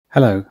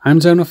Hello, I'm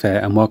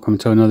Zonofair and welcome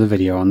to another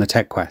video on the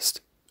Tech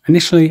Quest.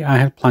 Initially I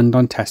had planned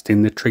on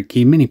testing the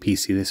Trig-Key mini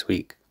PC this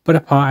week, but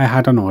a part I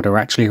had on order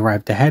actually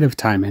arrived ahead of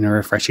time in a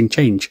refreshing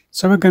change,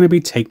 so we're going to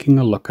be taking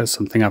a look at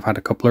something I've had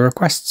a couple of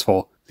requests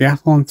for, the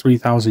Athlon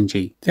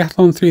 3000G. The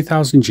Athlon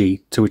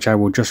 3000G, to which I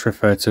will just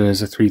refer to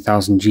as a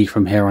 3000G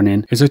from here on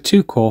in, is a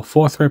 2-core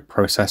 4-thread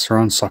processor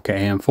on socket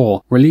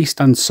AM4, released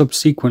and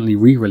subsequently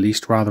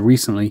re-released rather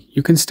recently.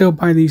 You can still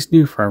buy these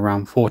new for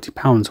around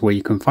 £40 where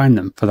you can find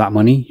them. For that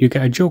money, you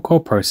get a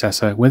dual-core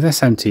processor with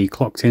SMT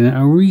clocked in at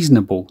a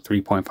reasonable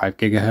 3.5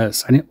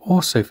 GHz, and it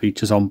also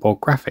features onboard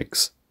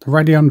graphics, the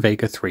Radeon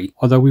Vega 3,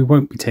 although we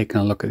won't be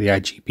taking a look at the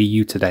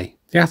iGPU today.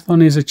 The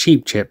Athlon is a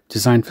cheap chip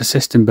designed for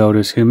system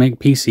builders who make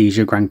PCs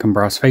your gran can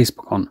browse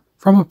Facebook on.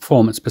 From a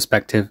performance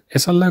perspective,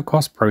 it's a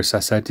low-cost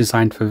processor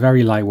designed for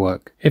very light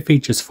work. It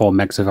features 4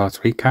 MB of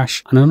R3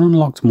 cache and an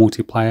unlocked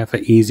multiplier for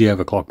easy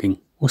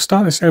overclocking. We'll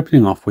start this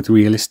opening off with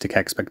realistic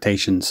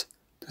expectations.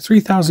 The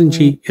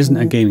 3000G isn't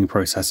a gaming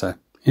processor.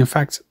 In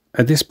fact,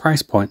 at this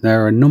price point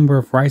there are a number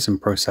of Ryzen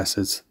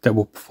processors that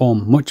will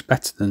perform much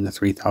better than the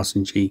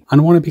 3000G,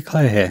 and I want to be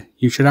clear here,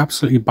 you should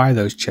absolutely buy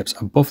those chips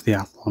above the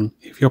Athlon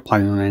if you're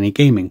planning on any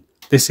gaming.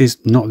 This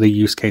is not the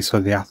use case for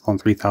the Athlon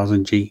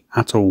 3000G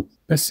at all.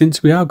 But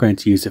since we are going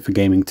to use it for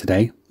gaming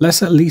today,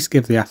 let's at least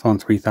give the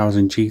Athlon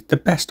 3000G the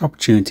best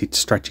opportunity to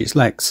stretch its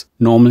legs.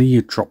 Normally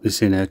you'd drop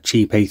this in a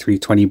cheap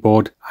A320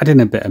 board, add in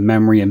a bit of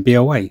memory and be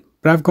away,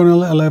 but I've gone a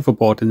little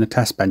overboard in the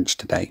test bench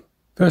today.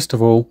 First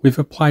of all, we've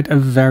applied a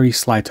very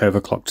slight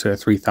overclock to the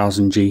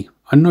 3000G,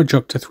 a nudge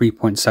up to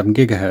 3.7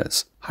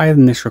 GHz. Higher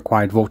than this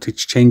required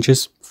voltage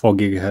changes, 4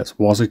 GHz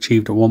was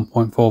achieved at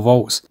 1.4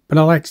 volts, but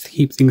I like to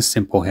keep things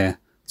simple here,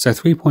 so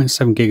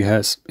 3.7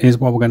 GHz is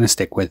what we're going to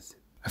stick with.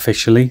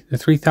 Officially, the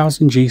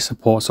 3000G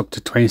supports up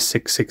to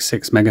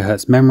 2666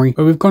 MHz memory,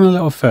 but we've gone a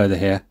little further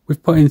here.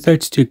 We've put in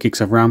 32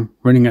 gigs of RAM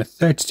running at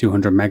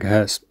 3200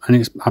 MHz, and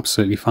it's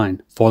absolutely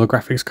fine. For the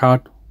graphics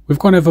card, we've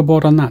gone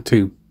overboard on that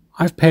too.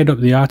 I've paired up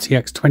the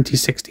RTX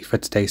 2060 for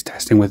today's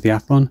testing with the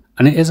Athlon,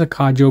 and it is a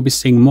card you'll be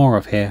seeing more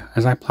of here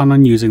as I plan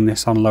on using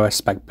this on lower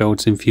spec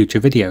builds in future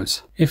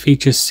videos. It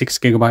features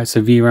 6GB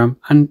of VRAM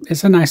and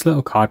it's a nice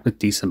little card with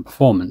decent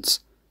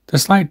performance. The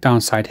slight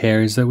downside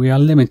here is that we are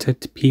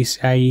limited to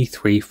PCIe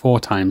 3 4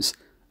 times,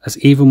 as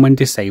even when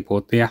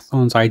disabled the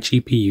Athlon's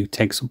iGPU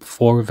takes up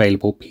 4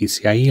 available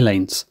PCIe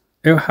lanes.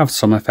 It will have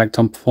some effect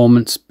on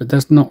performance, but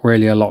there's not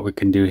really a lot we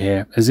can do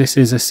here as this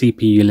is a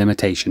CPU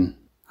limitation.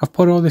 I've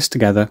put all this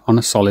together on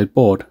a solid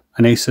board,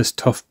 an Asus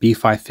TUF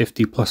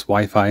B550 plus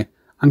Wi-Fi,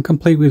 and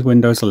complete with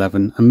Windows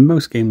 11 and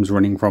most games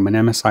running from an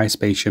MSI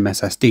Spatium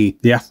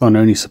SSD. The Athlon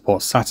only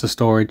supports SATA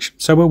storage,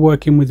 so we're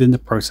working within the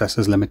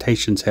processor's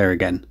limitations here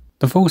again.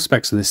 The full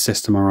specs of this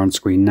system are on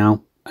screen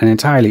now, an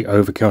entirely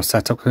overkill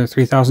setup for the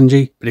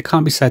 3000G, but it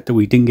can't be said that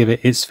we didn't give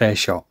it its fair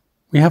shot.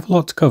 We have a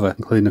lot to cover,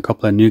 including a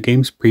couple of new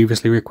games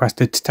previously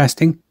requested to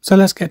testing, so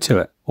let's get to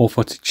it. All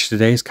footage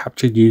today is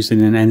captured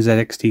using an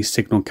NZXT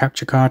signal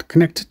capture card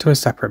connected to a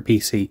separate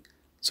PC.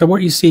 So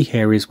what you see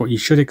here is what you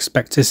should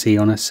expect to see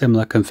on a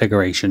similar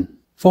configuration.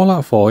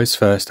 Fallout 4 is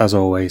first as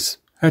always.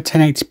 At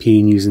 1080p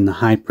and using the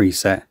high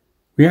preset,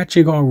 we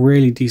actually got a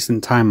really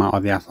decent time out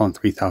of the Athlon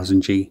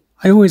 3000G.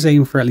 I always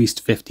aim for at least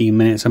 15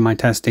 minutes of my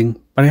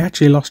testing, but I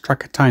actually lost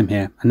track of time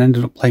here and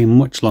ended up playing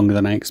much longer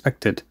than I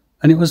expected.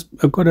 And it was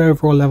a good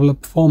overall level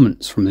of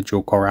performance from the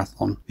dual-core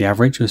Athlon. The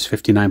average was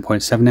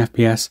 59.7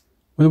 FPS,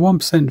 with a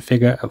 1%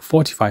 figure at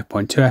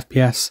 45.2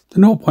 FPS. The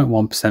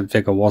 0.1%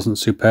 figure wasn't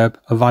superb,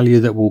 a value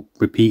that will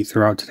repeat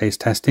throughout today's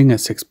testing at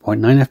 6.9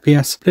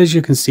 FPS, but as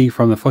you can see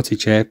from the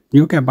footage here,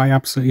 you'll get by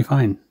absolutely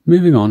fine.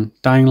 Moving on,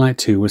 Dying Light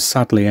 2 was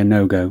sadly a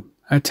no-go.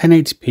 At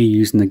 1080p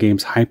using the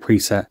game's high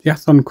preset, the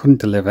Athlon couldn't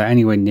deliver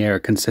anywhere near a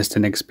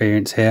consistent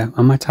experience here,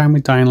 and my time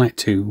with Dying Light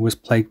 2 was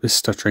plagued with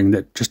stuttering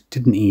that just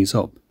didn't ease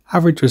up.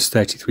 Average was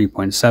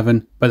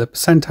 33.7, but the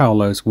percentile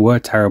lows were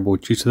terrible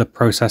due to the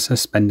processor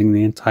spending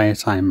the entire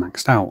time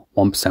maxed out.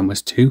 1%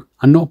 was 2,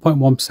 and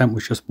 0.1%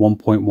 was just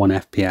 1.1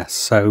 FPS,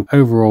 so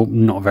overall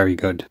not very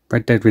good.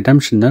 Red Dead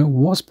Redemption though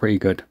was pretty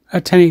good.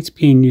 At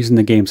 1080p and using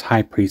the game's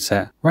high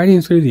preset,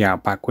 riding through the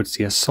Outback would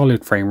see a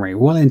solid frame rate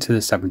well into the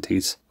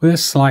 70s, with a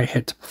slight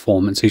hit to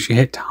performance as you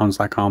hit towns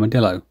like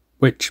Armadillo,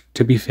 which,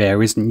 to be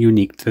fair, isn't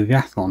unique to the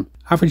Athlon.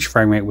 Average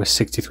frame rate was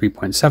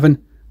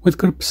 63.7, with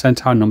good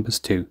percentile numbers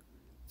too.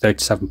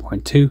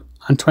 37.2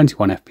 and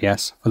 21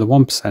 FPS for the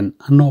 1% and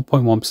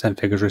 0.1%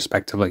 figures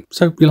respectively,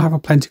 so you'll have a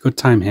plenty good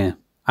time here.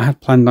 I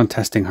had planned on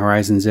testing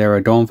Horizon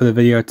Zero Dawn for the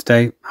video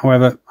today,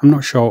 however I'm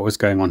not sure what was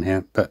going on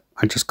here, but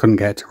I just couldn't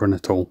get it to run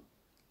at all.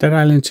 Dead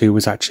Island 2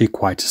 was actually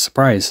quite a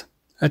surprise.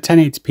 At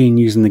 1080p and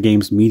using the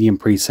game's medium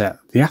preset,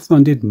 the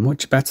Athlon did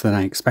much better than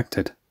I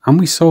expected, and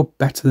we saw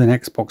better than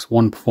Xbox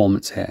One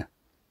performance here.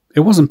 It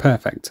wasn't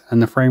perfect,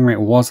 and the frame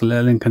rate was a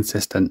little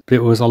inconsistent, but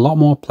it was a lot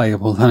more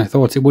playable than I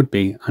thought it would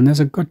be, and there's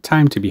a good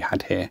time to be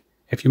had here,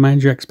 if you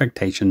manage your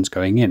expectations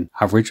going in.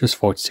 Average was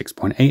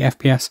 46.8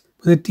 FPS,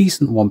 with a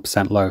decent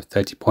 1% low of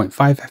 30.5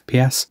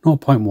 FPS,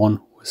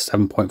 0.1 was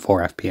 7.4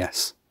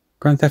 FPS.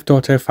 Grand Theft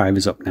Auto 5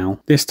 is up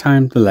now, this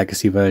time the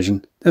legacy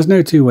version. There's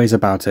no two ways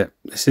about it,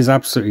 this is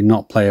absolutely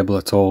not playable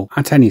at all,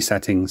 at any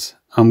settings,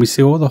 and we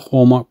see all the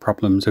hallmark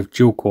problems of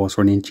dual cores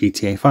running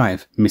GTA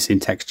 5,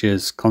 missing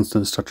textures,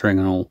 constant stuttering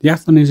and all. The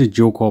Athlon is a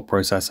dual core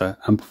processor,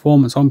 and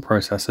performance on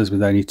processors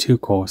with only 2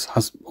 cores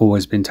has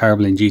always been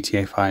terrible in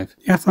GTA 5.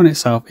 The Athlon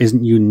itself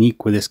isn't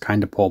unique with this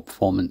kind of poor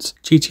performance.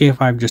 GTA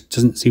 5 just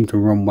doesn't seem to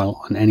run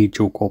well on any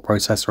dual core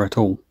processor at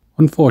all.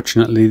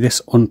 Unfortunately, this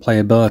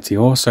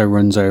unplayability also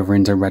runs over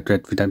into Red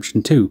Dead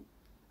Redemption 2.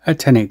 At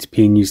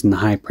 1080p and using the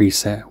high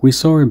preset, we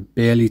saw a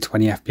barely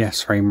 20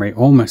 FPS frame rate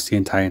almost the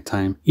entire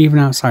time, even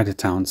outside of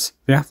towns.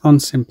 The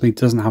Athlon simply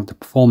doesn't have the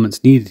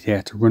performance needed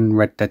here to run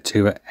Red Dead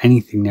 2 at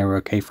anything near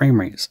okay frame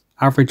rates.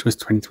 Average was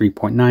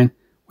 23.9,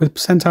 with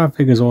percentile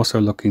figures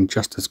also looking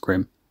just as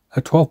grim,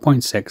 at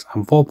 12.6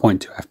 and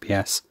 4.2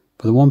 FPS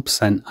for the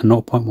 1% and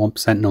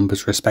 0.1%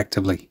 numbers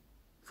respectively.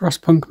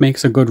 Frostpunk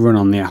makes a good run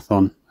on the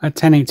Athlon. At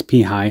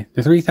 1080p high,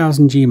 the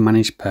 3000G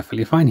managed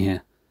perfectly fine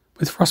here,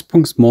 with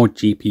Frostpunk's more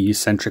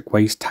GPU-centric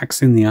ways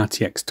taxing the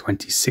RTX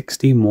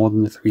 2060 more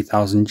than the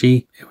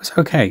 3000G, it was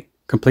okay,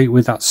 complete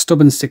with that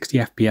stubborn 60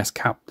 FPS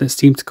cap that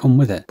seemed to come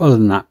with it, but other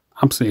than that,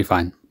 absolutely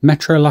fine.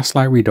 Metro Last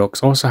Light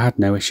Redux also had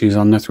no issues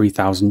on the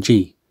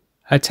 3000G.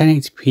 At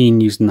 1080p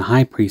and using the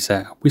high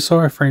preset, we saw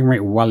a frame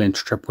rate well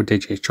into triple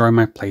digits during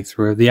my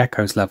playthrough of the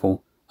Echoes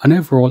level, and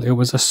overall it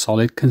was a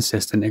solid,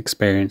 consistent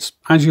experience,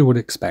 as you would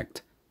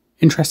expect.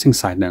 Interesting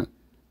side note,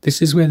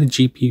 this is where the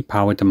GPU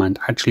power demand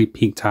actually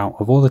peaked out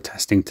of all the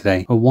testing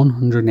today at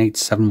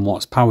 187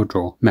 watts power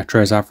draw.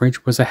 Metro's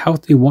average was a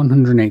healthy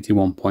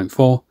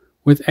 181.4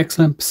 with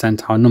excellent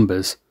percentile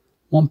numbers,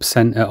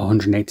 1% at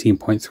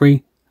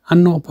 118.3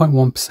 and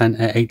 0.1%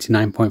 at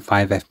 89.5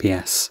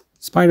 FPS.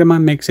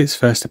 SpiderMan makes its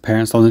first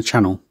appearance on the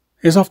channel.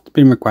 It has often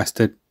been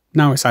requested,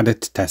 now it's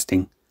added to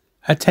testing.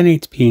 At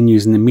 1080p and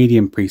using the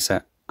medium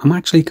preset, I'm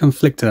actually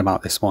conflicted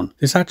about this one.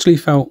 This actually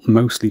felt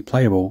mostly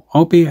playable,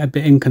 albeit a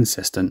bit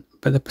inconsistent,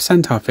 but the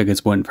percentile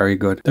figures weren't very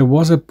good. There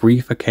was a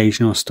brief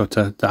occasional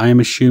stutter that I am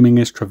assuming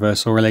is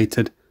traversal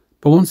related,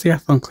 but once the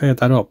Athlon cleared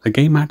that up, the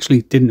game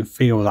actually didn't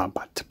feel that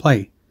bad to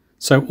play.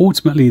 So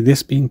ultimately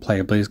this being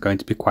playable is going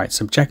to be quite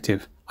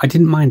subjective. I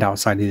didn't mind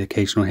outside the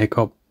occasional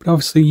hiccup, but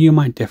obviously you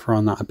might differ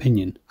on that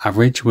opinion.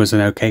 Average was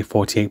an okay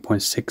 48.6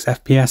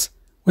 FPS,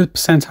 with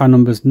percentile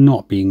numbers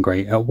not being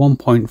great at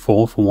 1.4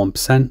 for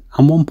 1% and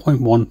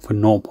 1.1 for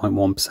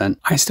 0.1%.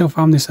 I still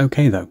found this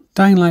okay though.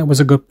 Dying Light was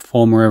a good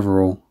performer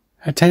overall.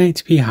 At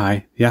 1080p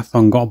high, the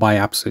Athlon got by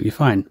absolutely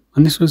fine,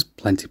 and this was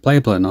plenty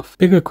playable enough.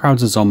 Bigger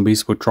crowds of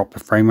zombies would drop the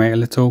frame rate a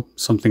little,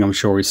 something I'm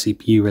sure is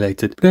CPU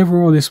related, but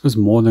overall this was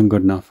more than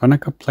good enough and I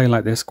could play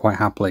like this quite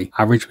happily.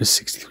 Average was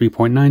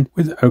 63.9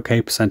 with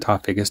okay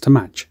percentile figures to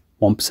match.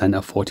 1%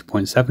 at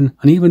 40.7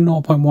 and even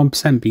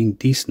 0.1% being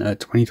decent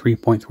at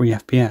 23.3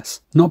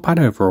 FPS. Not bad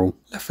overall.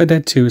 Left 4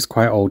 Dead 2 is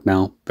quite old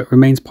now, but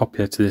remains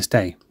popular to this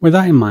day. With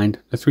that in mind,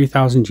 the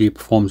 3000G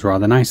performs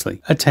rather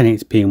nicely. At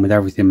 1080p and with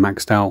everything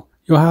maxed out,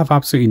 you'll have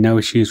absolutely no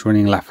issues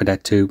running Left 4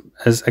 Dead 2,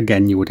 as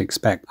again you would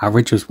expect.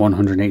 Average was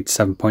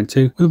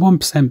 187.2, with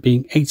 1%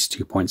 being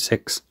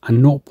 82.6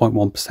 and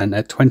 0.1%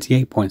 at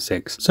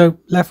 28.6, so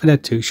Left 4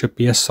 Dead 2 should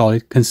be a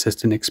solid,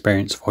 consistent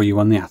experience for you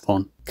on the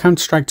Athlon.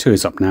 Counter-Strike 2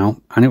 is up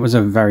now, and it was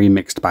a very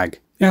mixed bag.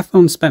 The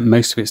Athlon spent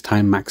most of its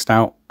time maxed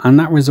out, and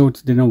that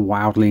resulted in a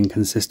wildly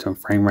inconsistent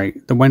frame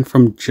rate that went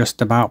from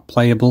just about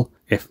playable,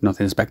 if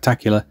nothing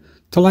spectacular,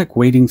 to like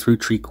wading through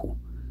treacle.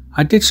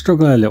 I did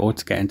struggle a little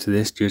to get into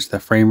this due to the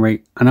frame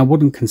rate, and I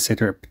wouldn't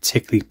consider it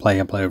particularly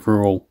playable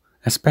overall,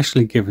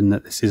 especially given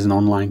that this is an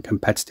online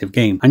competitive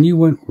game and you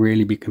won't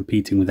really be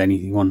competing with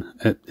anyone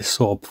at this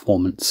sort of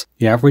performance.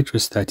 The average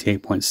was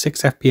 38.6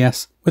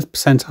 FPS, with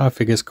percentile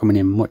figures coming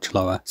in much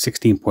lower,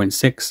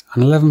 16.6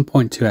 and 11.2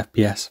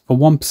 FPS for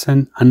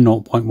 1% and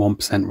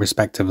 0.1%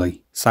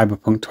 respectively.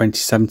 Cyberpunk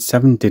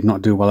 2077 did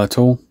not do well at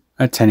all.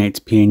 At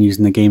 1080p and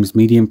using the game's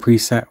medium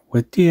preset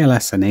with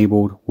DLS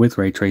enabled with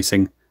ray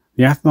tracing,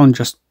 the Athlon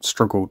just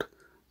struggled.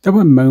 There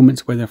were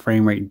moments where the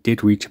frame rate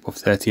did reach above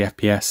 30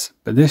 FPS,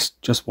 but this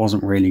just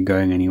wasn't really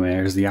going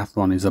anywhere as the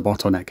Athlon is a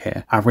bottleneck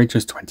here. Average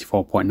was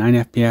 24.9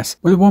 FPS,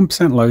 with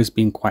 1% lows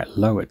being quite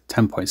low at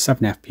 10.7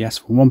 FPS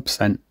for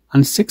 1%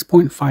 and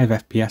 6.5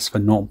 FPS for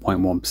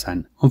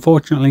 0.1%.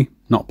 Unfortunately,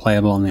 not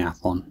playable on the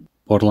Athlon.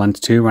 Borderlands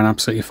 2 ran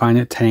absolutely fine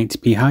at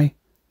 1080p high.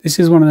 This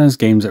is one of those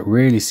games that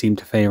really seemed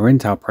to favour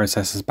Intel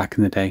processors back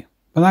in the day,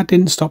 but that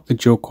didn't stop the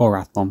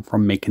dual-core Athlon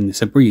from making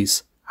this a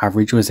breeze.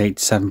 Average was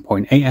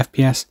 87.8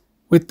 FPS,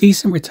 with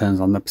decent returns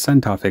on the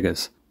percentile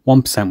figures.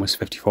 1% was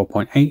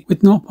 54.8,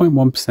 with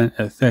 0.1%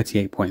 at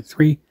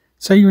 38.3,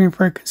 so you're in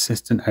for a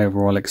consistent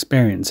overall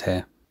experience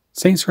here.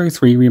 Saints Row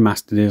 3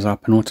 Remastered is our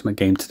penultimate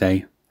game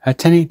today. At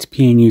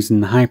 1080p and using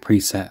the high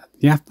preset,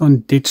 the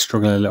Athlon did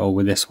struggle a little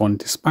with this one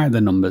despite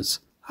the numbers.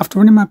 After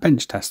running my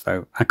bench test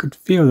though, I could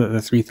feel that the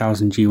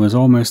 3000G was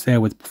almost there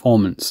with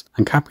performance,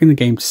 and capping the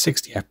game to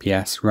 60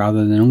 FPS rather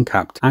than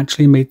uncapped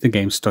actually made the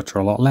game stutter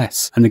a lot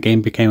less, and the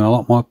game became a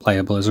lot more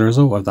playable as a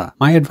result of that.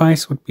 My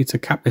advice would be to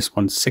cap this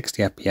one to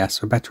 60 FPS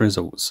for better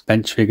results.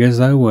 Bench figures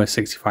though were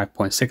 65.6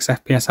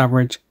 FPS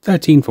average,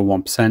 13 for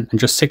 1% and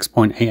just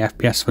 6.8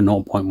 FPS for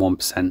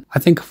 0.1%. I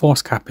think a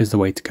force cap is the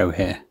way to go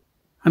here.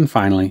 And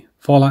finally,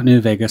 Fallout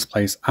New Vegas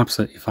plays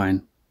absolutely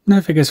fine. No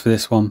figures for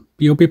this one,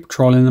 but you'll be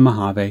patrolling the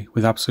Mojave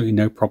with absolutely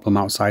no problem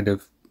outside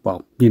of,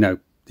 well, you know,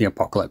 the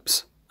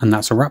apocalypse. And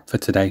that's a wrap for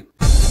today.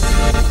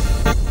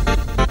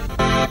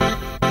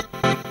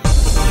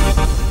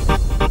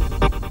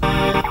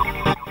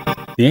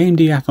 The AMD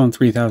Athlon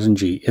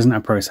 3000G isn't a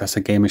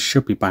processor gamers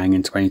should be buying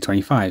in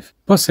 2025,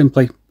 but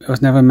simply, it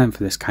was never meant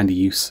for this kind of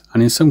use,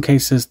 and in some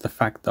cases the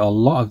fact that a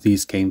lot of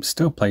these games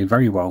still play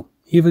very well,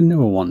 even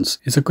newer ones,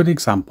 is a good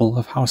example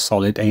of how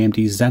solid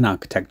AMD's Zen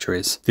architecture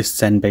is. This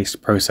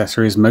Zen-based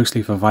processor is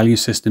mostly for value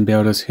system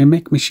builders who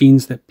make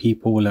machines that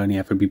people will only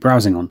ever be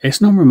browsing on.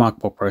 It's not a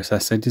remarkable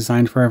processor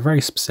designed for a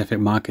very specific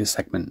market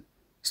segment.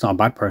 It's not a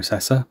bad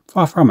processor,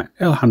 far from it.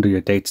 It'll handle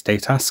your day-to-day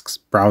tasks,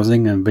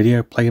 browsing and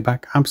video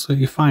playback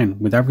absolutely fine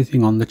with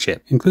everything on the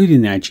chip,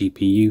 including the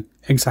iGPU,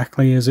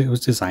 exactly as it was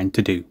designed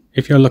to do.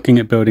 If you're looking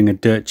at building a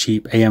dirt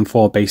cheap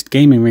AM4 based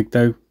gaming rig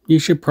though, you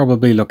should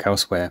probably look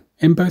elsewhere.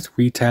 In both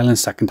retail and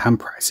second-hand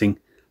pricing,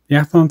 the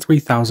Athlon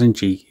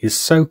 3000G is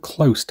so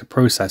close to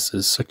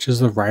processors such as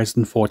the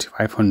Ryzen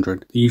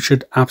 4500 that you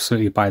should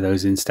absolutely buy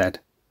those instead.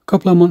 A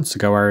couple of months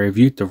ago I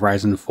reviewed the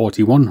Ryzen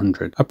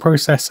 4100, a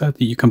processor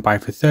that you can buy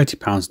for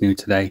 £30 new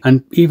today,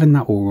 and even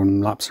that will run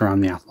laps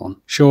around the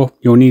Athlon. Sure,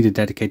 you'll need a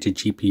dedicated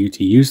GPU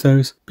to use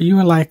those, but you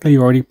are likely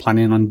already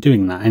planning on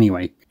doing that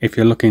anyway. If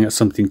you're looking at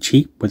something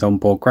cheap with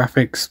onboard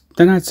graphics,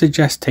 then I'd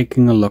suggest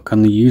taking a look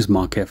on the used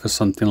market for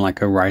something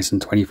like a Ryzen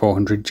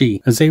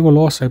 2400G, as they will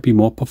also be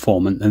more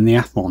performant than the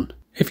Athlon.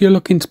 If you're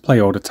looking to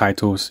play older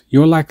titles,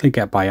 you'll likely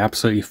get by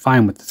absolutely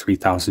fine with the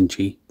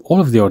 3000G.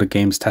 All of the older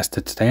games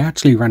tested today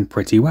actually ran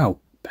pretty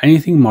well, but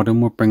anything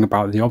modern will bring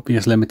about the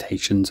obvious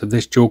limitations of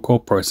this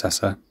dual-core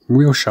processor,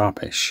 real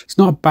sharpish. It's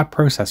not a bad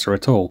processor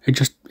at all, it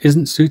just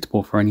isn't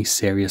suitable for any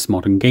serious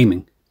modern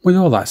gaming. With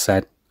all that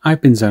said,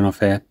 I've been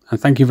Zonoff here, and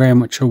thank you very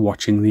much for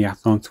watching the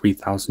Athlon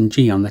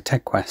 3000G on the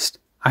Tech Quest.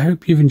 I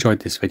hope you've enjoyed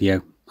this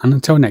video, and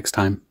until next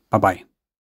time, bye bye.